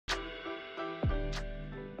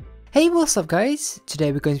Hey, what's up guys?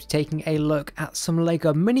 Today we're going to be taking a look at some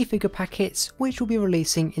LEGO minifigure packets which will be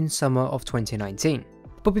releasing in summer of 2019.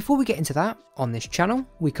 But before we get into that, on this channel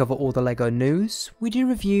we cover all the LEGO news, we do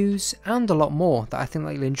reviews and a lot more that I think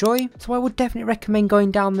that you'll enjoy, so I would definitely recommend going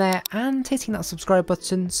down there and hitting that subscribe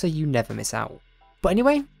button so you never miss out. But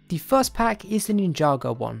anyway, the first pack is the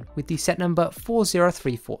Ninjago one with the set number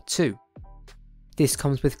 40342. This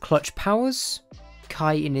comes with Clutch Powers,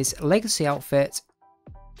 Kai in his Legacy outfit,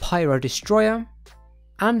 Pyro Destroyer,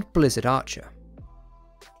 and Blizzard Archer.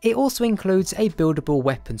 It also includes a buildable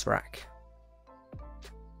weapons rack.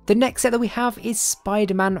 The next set that we have is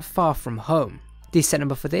Spider-Man Far From Home. The set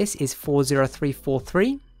number for this is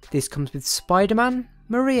 40343. This comes with Spider-Man,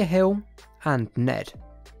 Maria Hill, and Ned.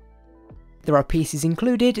 There are pieces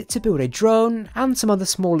included to build a drone and some other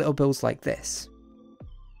small little builds like this.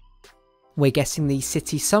 We're getting the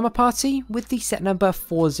City Summer Party with the set number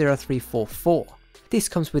 40344. This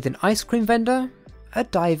comes with an ice cream vendor, a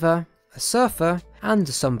diver, a surfer, and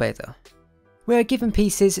a sunbather. We are given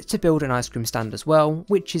pieces to build an ice cream stand as well,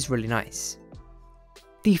 which is really nice.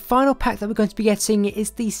 The final pack that we're going to be getting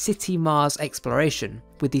is the City Mars Exploration,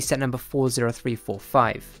 with the set number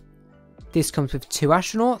 40345. This comes with 2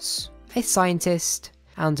 astronauts, a scientist,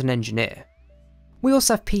 and an engineer. We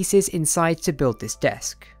also have pieces inside to build this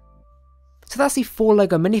desk. So that's the 4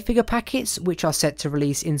 LEGO minifigure packets which are set to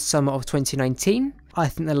release in summer of 2019. I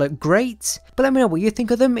think they look great, but let me know what you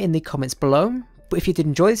think of them in the comments below. But if you did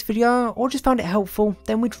enjoy this video or just found it helpful,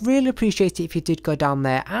 then we'd really appreciate it if you did go down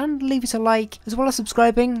there and leave it a like as well as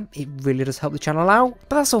subscribing. It really does help the channel out.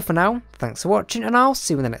 But that's all for now, thanks for watching and I'll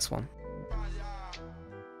see you in the next one.